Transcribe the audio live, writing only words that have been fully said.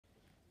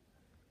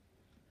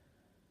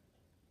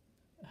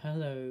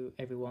Hello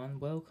everyone,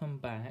 welcome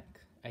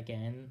back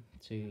again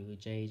to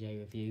JJ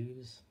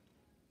Reviews.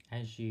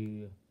 As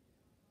you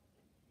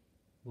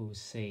will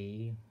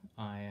see,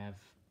 I have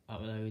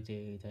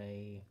uploaded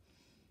a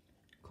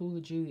Call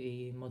of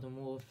Duty Modern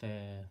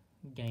Warfare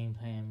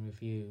gameplay and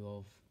review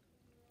of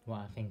what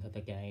I think of the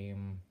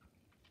game.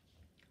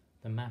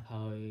 The map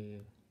I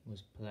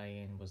was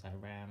playing was at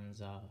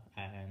Ramza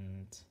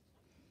and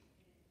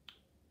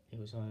it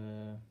was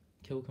a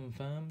kill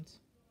confirmed.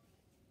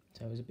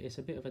 So it's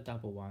a bit of a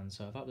double one,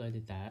 so I've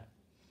uploaded that,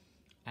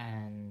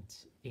 and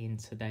in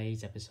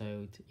today's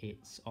episode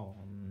it's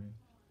on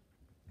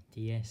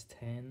the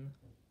S10,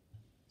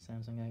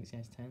 Samsung Galaxy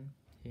S10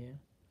 here.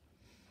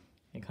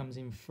 It comes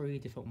in three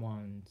different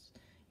ones.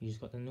 You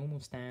just got the normal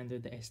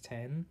standard, the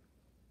S10,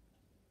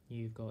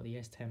 you've got the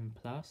S10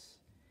 Plus,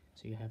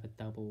 so you have a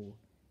double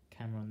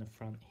camera on the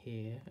front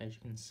here. As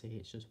you can see,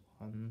 it's just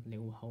one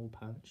little hole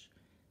punch,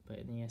 but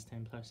in the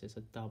S10 Plus it's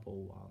a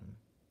double one,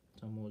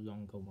 so a more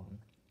longer one.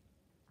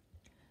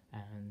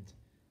 And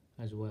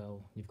as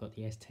well, you've got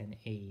the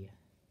S10e,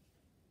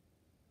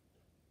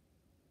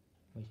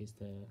 which is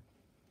the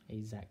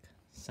exact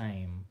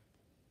same.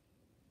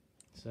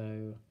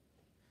 So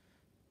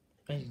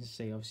as you can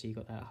see, obviously you've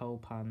got that hole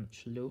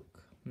punch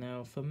look.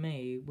 Now for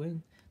me,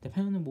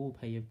 depending on the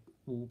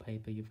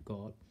wallpaper you've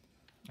got,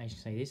 as you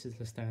say, this is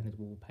the standard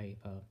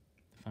wallpaper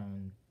the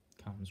phone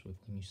comes with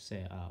when you set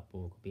it up,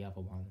 or it could be other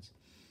ones.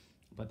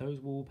 But those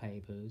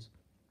wallpapers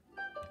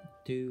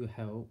do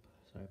help,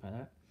 sorry about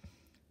that,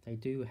 they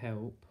do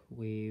help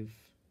with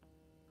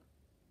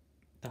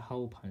the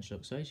hole punch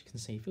look. So as you can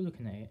see, if you're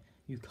looking at it,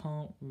 you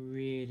can't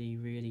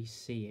really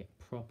see it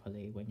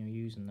properly when you're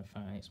using the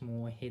phone. It's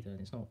more hidden,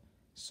 it's not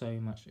so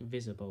much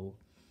visible.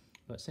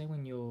 But say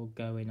when you're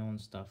going on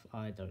stuff,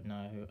 I don't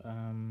know,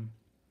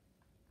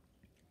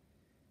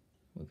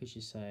 what could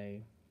you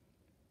say?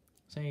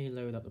 Say you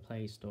load up the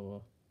Play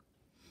Store,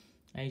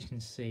 as you can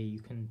see, you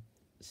can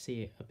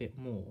see it a bit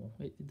more.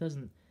 It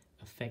doesn't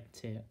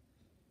affect it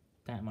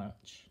that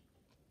much.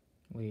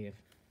 With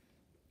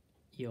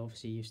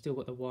you've still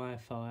got the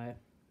Wi-Fi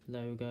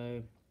logo,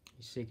 your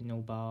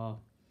signal bar,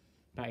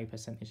 battery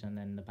percentage, and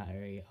then the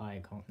battery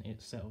icon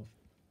itself.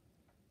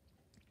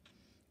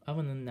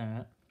 Other than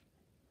that,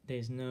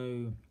 there's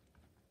no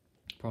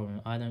problem.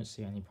 I don't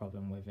see any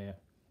problem with it.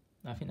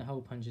 I think the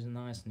hole punch is a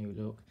nice new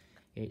look.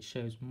 It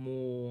shows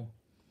more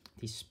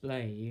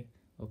display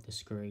of the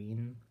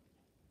screen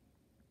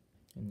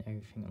and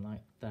everything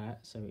like that,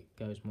 so it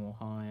goes more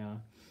higher.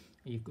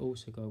 You've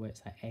also got where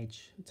it's that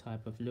edge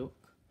type of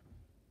look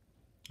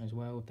as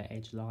well, with the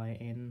edge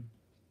lighting.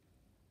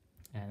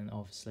 And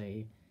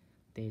obviously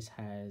this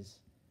has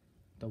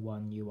the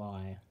One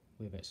UI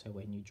with it, so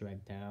when you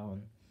drag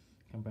down,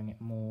 you can bring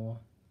it more.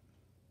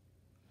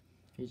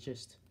 It's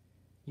just,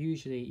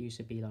 usually it used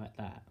to be like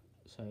that,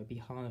 so it'd be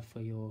harder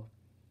for your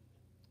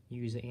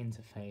user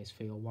interface,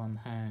 for your one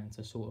hand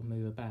to sort of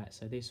move about.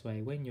 So this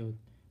way, when you're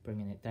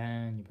bringing it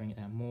down, you bring it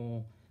down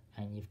more,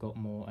 and you've got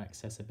more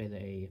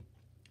accessibility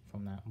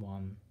from that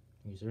one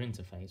user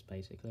interface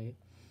basically.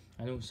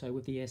 And also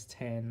with the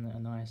S10, a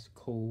nice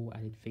cool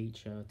added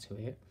feature to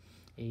it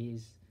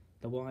is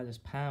the wireless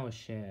power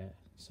share.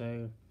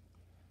 So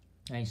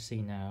as you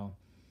see now,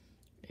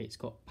 it's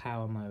got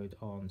power mode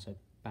on, so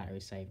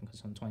battery saving,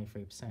 because it's on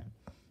 23%.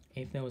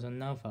 If there was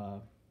another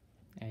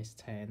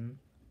S10,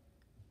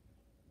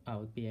 I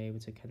would be able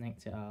to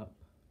connect it up.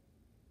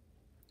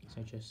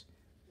 So just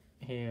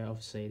here,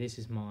 obviously this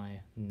is my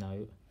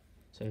Note,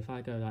 so if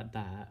I go like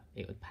that,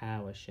 it would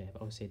power share,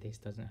 but obviously this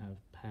doesn't have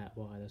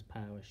wireless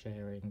power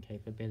sharing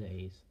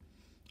capabilities,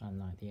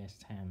 unlike the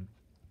S10.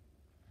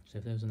 So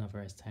if there was another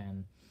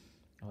S10,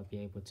 I would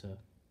be able to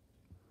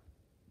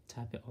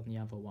tap it on the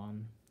other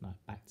one, like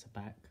back to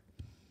back,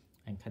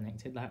 and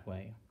connect it that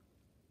way.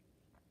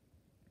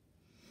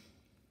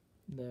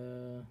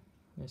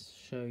 Let's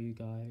show you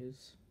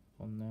guys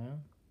on there.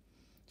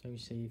 So you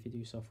see, if you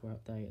do software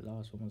update,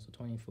 last one was the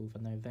 24th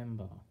of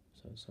November,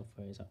 so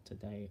software is up to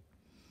date.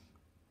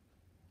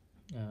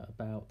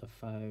 About the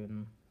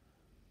phone,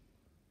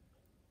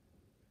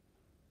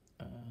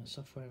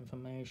 software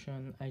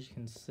information, as you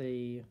can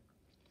see,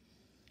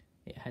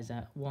 it has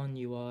that One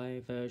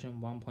UI version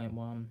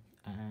 1.1,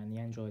 and the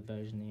Android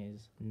version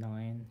is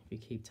 9. If you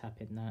keep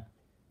tapping that,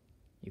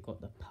 you've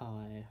got the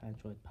Pie,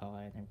 Android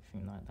Pie and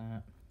everything like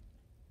that.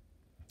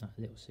 That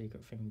little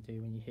secret thing you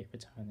do when you hit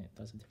return, it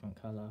does a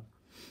different colour.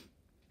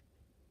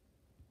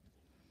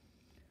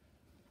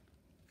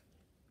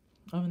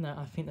 Other than that,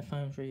 I think the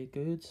phone's really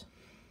good.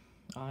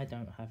 I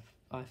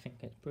think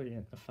it's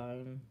brilliant, the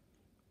phone.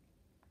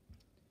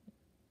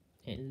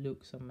 It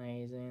looks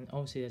amazing.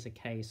 Obviously there's a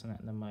case on it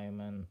at the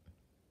moment.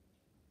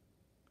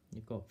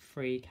 You've got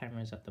 3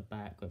 cameras at the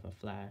back with a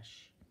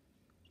flash.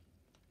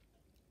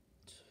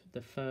 The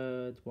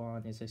third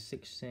one is a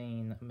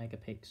 16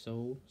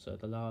 megapixel, so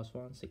the last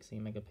one, 16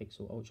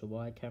 megapixel ultra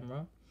wide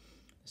camera.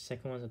 The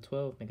second one's a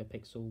 12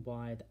 megapixel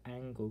wide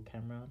angle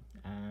camera,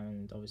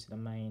 and obviously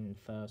the main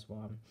first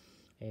one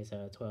is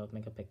a 12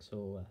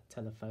 megapixel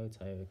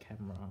telephoto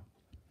camera.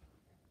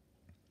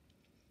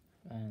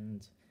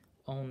 And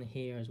on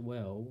here as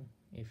well,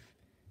 if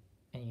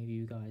any of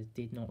you guys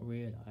did not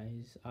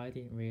realise, I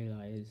didn't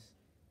realise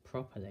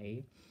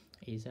properly,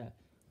 is that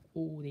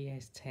all the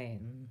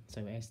S10,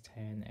 so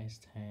S10,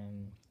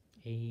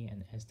 S10e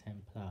and S10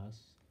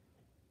 Plus,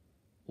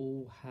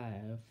 all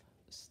have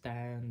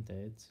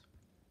standard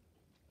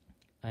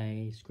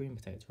a screen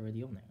protector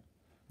already on it.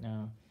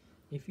 Now,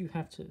 if you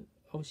have to,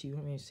 obviously you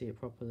won't be able to see it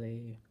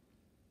properly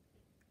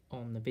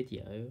on the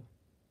video,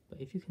 but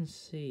if you can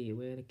see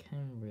where the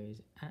camera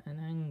is at an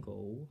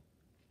angle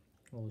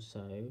or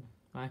so,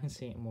 I can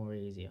see it more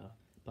easier,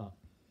 but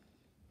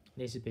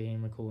this is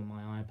being recorded on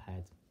my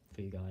iPad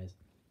for you guys.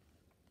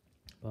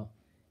 But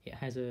it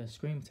has a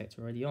screen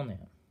protector already on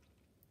it,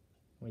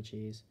 which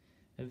is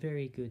a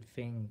very good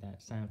thing that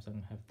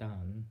Samsung have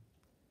done.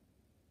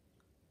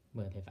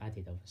 Well, they've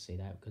added obviously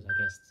that because I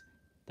guess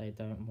they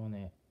don't want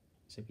it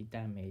to be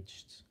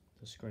damaged,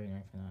 the screen or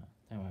anything like that.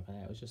 Don't worry about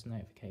that, it was just a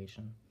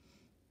notification.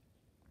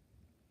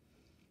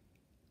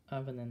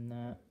 Other than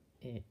that,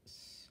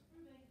 it's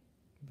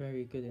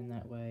very good in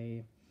that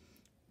way.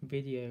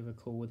 Video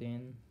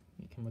recording,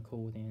 you can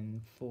record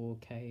in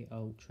 4K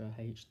Ultra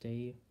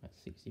HD at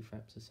 60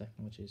 frames a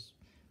second, which is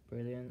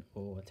brilliant,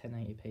 or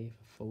 1080p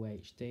for full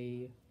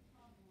HD.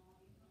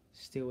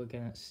 Still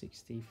again at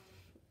 60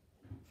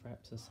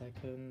 frames a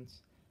second,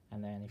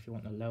 and then if you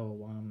want the lower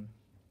one,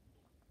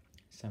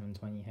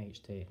 720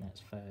 HD, and that's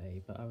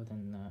 30. But other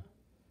than that,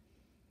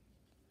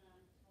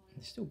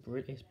 it's still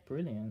it's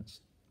brilliant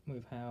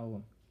with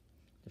how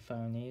the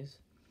phone is.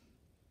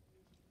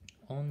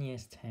 On the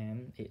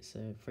S10, it's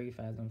a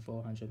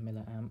 3400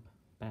 milliamp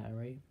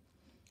battery.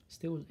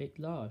 Still, it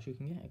lasts. You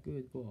can get a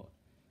good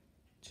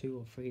 2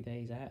 or 3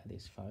 days out of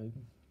this phone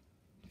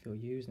if you're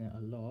using it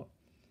a lot.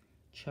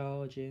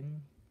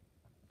 Charging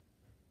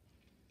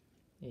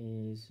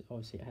is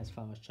obviously, it has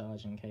fast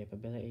charging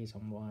capabilities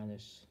on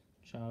wireless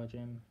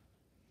charging.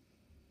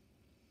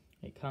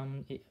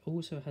 It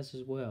also has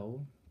as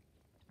well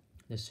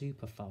the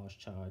super fast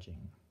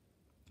charging,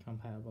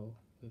 compatible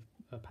with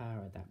a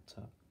power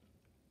adapter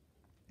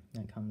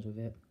that comes with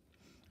it.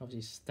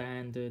 Obviously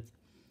standard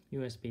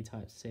USB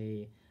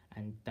Type-C,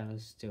 and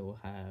does still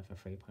have a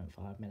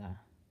 3.5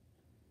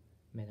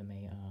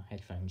 millimeter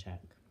headphone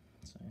jack.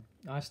 So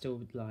I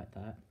still like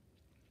that.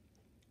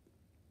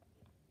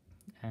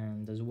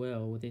 And as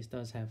well, this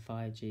does have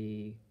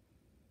 5G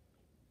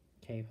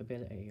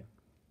capability.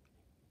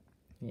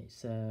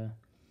 It's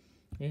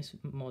this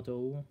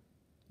model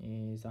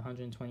is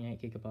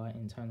 128GB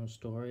internal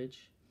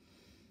storage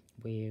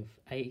with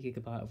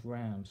 8GB of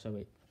RAM,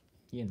 so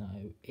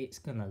it's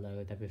gonna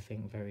load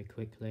everything very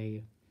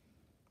quickly,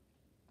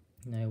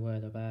 no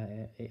word about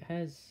it.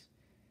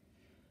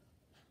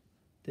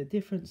 The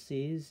difference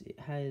is it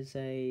has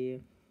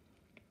a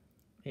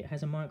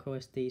micro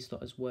SD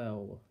slot as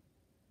well,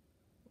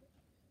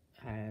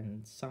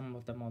 and some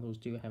of the models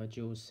do have a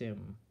dual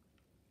SIM.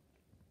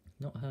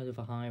 Not heard of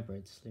a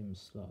hybrid SIM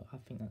slot. I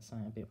think that's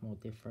something a bit more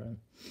different.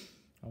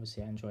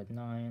 Obviously Android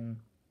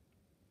 9.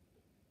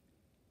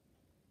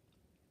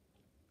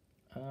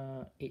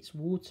 It's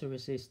water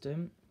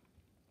resistant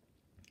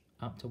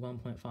up to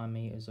 1.5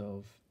 meters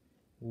of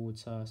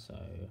water, so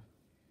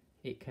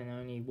it can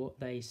only, what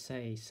they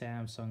say,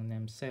 Samsung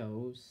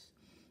themselves,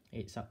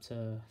 it's up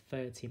to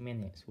 30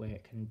 minutes where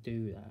it can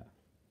do that.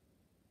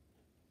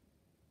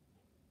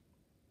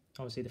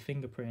 Obviously the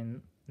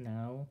fingerprint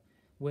now,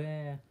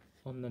 where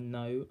on the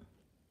Note,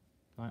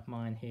 like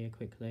mine here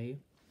quickly,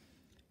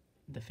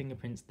 the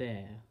fingerprint's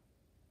there,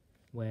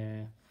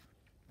 where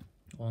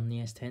on the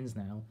S10s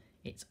now,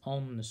 it's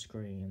on the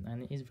screen,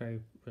 and it is very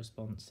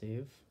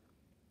responsive.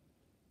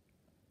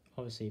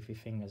 Obviously if your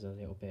fingers are a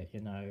little bit,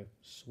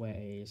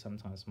 sweaty,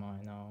 sometimes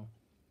mine are,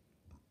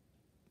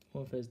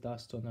 or if there's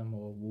dust on them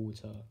or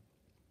water,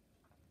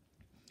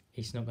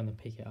 it's not going to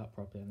pick it up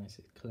properly unless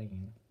it's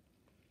clean.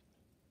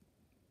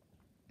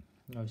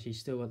 Obviously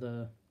still got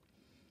the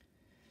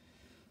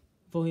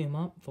volume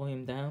up,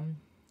 volume down,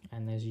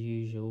 and as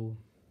usual,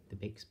 the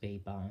big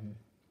speed button.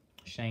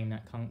 Shame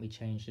that can't be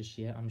changed just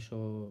yet. I'm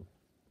sure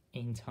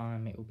in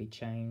time it will be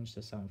changed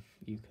to some,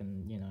 you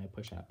can,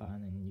 push that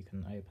button and you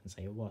can open,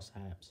 say, your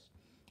WhatsApps,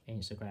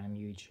 Instagram,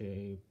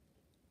 YouTube,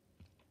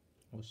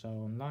 or so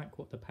on. Like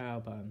what the power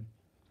button,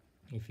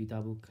 if you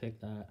double click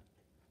that,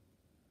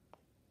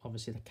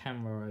 obviously the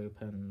camera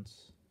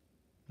opens,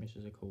 which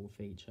is a cool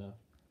feature.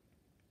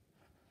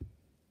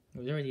 It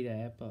was already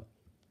there, but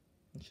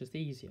it's just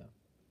easier.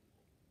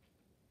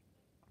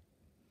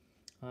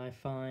 I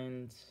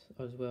find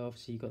as well,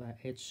 obviously you've got that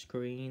edge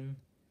screen,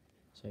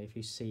 so if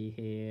you see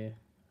here,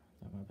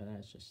 don't worry about that,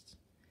 it's just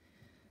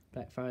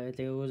Black Friday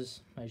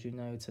deals. As you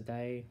know,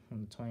 today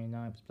on the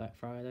 29th is Black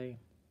Friday.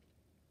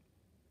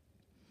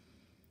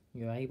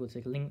 You're able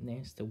to link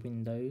this to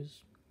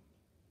Windows,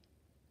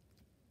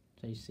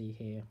 so you see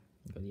here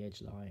you've got the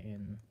edge light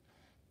in,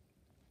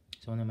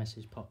 so when a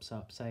message pops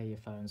up, say your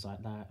phone's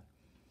like that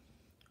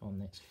on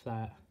its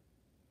flat,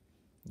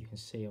 you can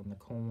see on the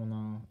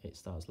corner it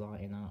starts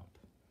lighting up.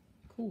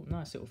 Cool,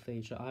 nice little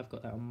feature. I've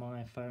got that on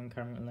my phone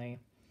currently.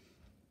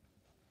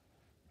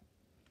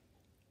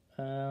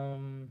 Oh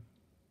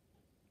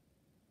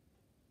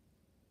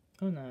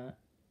no,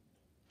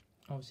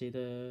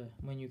 obviously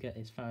when you get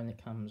this phone, it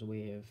comes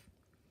with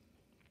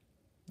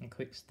a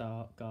quick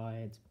start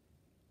guide,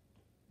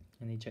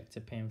 an ejector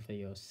pin for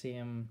your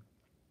SIM,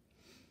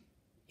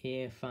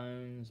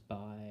 earphones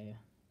by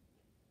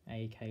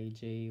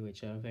AKG,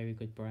 which are a very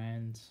good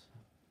brand.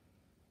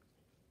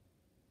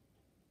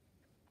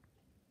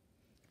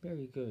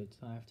 Very good,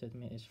 I have to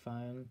admit. This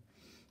phone,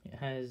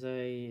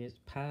 it's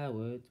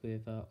powered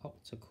with a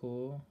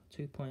octa-core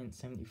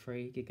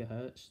 2.73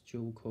 gigahertz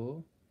dual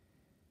core,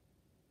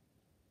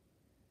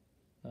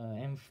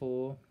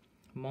 M4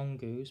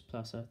 Mongoose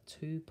plus a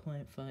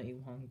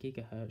 2.31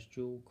 gigahertz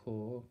dual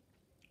core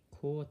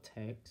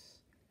Cortex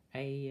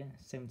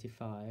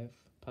A75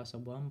 plus a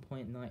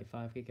 1.95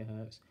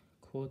 gigahertz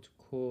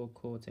quad-core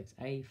Cortex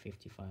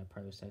A55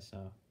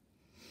 processor.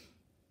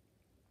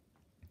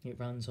 It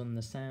runs on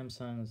the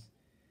Samsung's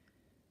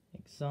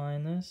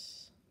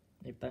Exynos,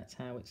 if that's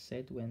how it's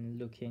said when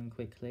looking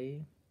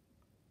quickly,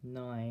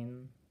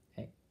 9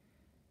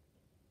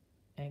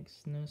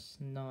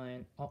 Exynos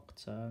 9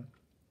 Octa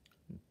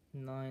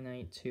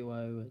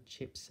 9820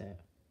 chipset,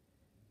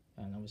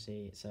 and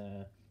obviously it's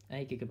a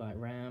 8GB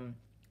RAM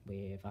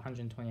with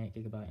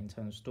 128GB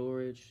internal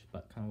storage,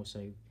 but can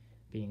also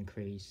be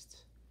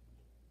increased.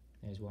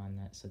 There's one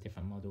that's a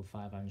different model,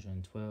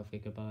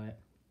 512GB,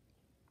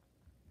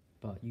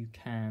 but you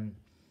can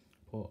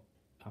put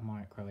a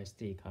micro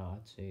SD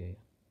card to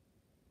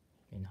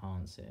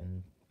enhance it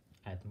and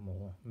add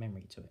more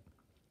memory to it.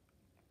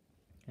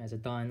 It has a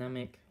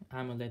dynamic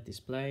AMOLED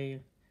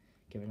display,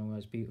 giving all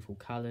those beautiful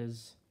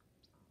colours,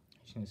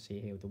 as you can see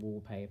here with the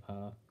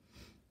wallpaper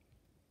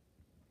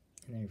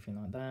and everything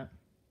like that.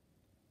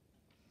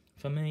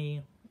 For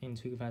me, in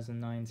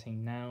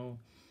 2019 now,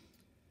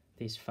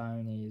 this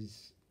phone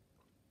is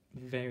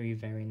very,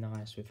 very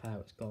nice with how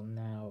it's gone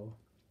now.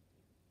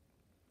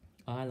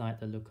 I like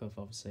the look of,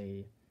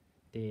 obviously,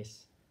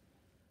 this.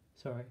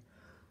 Sorry.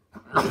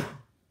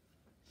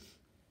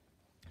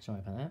 Sorry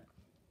about that.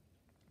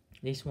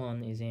 This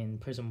one is in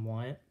Prism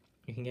White.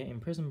 You can get it in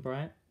Prism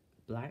Black,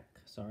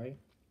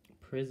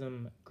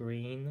 Prism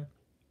Green.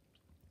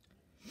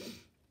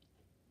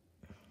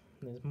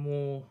 There's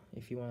more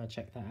if you want to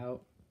check that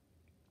out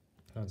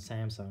on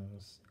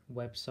Samsung's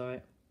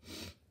website.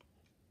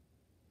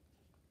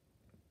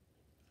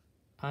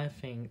 I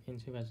think in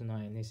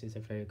 2009 this is a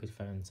very good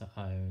phone to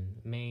own.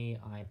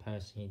 I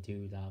personally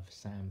do love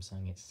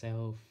Samsung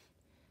itself,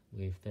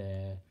 with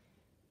their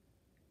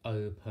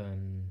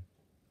open,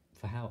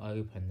 for how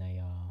open they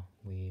are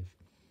with,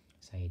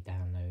 say,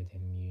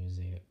 downloading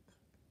music,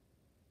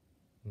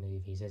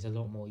 movies. There's a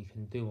lot more you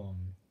can do on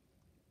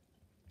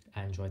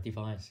Android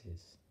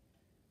devices,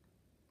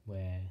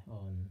 where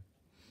on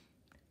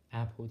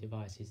Apple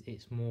devices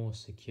it's more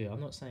secure.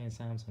 I'm not saying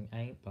Samsung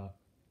ain't, but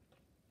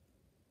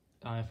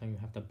I think you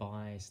have to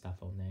buy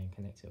stuff on there and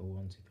connect it all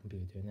onto the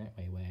computer in that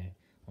way, where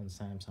on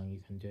Samsung you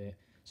can do it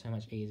so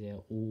much easier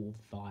all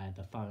via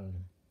the phone.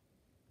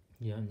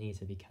 You don't need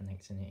to be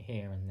connecting it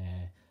here and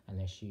there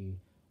unless you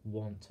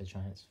want to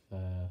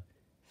transfer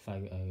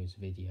photos,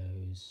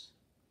 videos,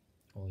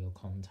 or your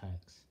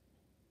contacts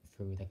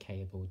through the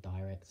cable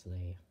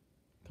directly.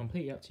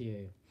 Completely up to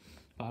you.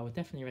 But I would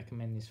definitely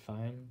recommend this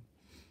phone.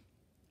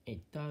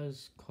 It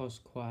does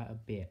cost quite a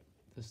bit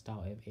to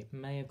start with. It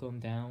may have gone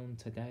down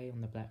today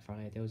on the Black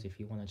Friday deals if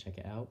you want to check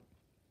it out,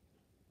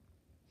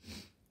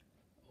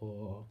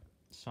 or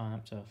sign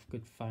up to a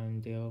good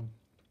phone deal.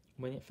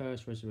 When it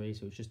first was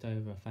released, it was just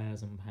over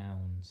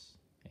 £1,000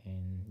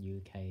 in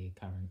UK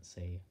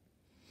currency.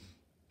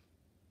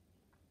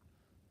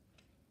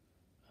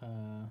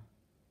 Other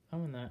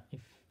than that,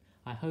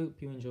 I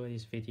hope you enjoy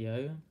this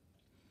video.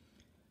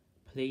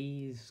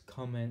 Please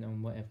comment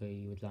on whatever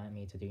you would like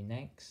me to do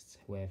next,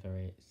 whether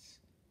it's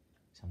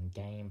some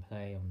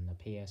gameplay on the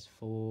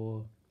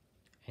PS4,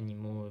 any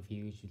more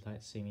reviews you'd like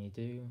to see me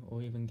do,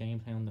 or even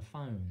gameplay on the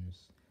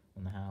phones,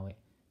 on how it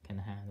can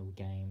handle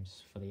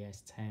games for the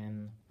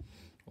S10,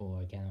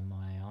 or again on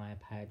my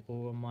iPad,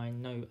 or on my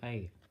Note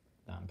 8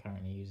 that I'm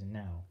currently using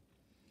now.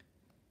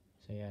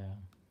 So yeah,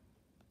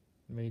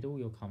 read all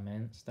your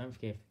comments. Don't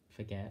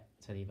forget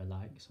to leave a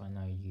like so I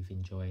know you've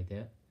enjoyed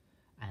it,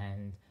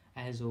 and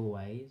as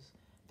always,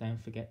 don't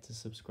forget to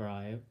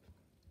subscribe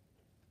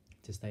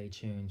to stay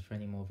tuned for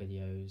any more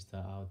videos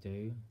that I'll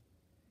do,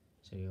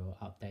 so you're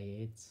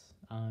updated.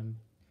 I'm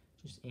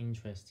just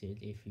interested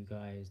if you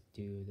guys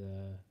do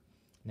the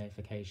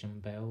notification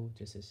bell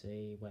just to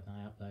see when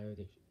I upload,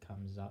 it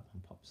comes up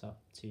and pops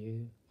up to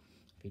you.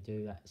 If you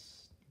do,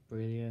 that's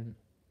brilliant.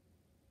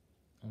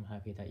 I'm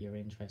happy that you're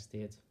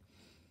interested.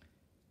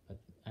 But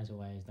as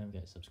always, don't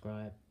forget to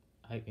subscribe.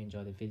 I hope you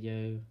enjoyed the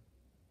video.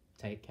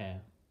 Take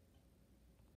care.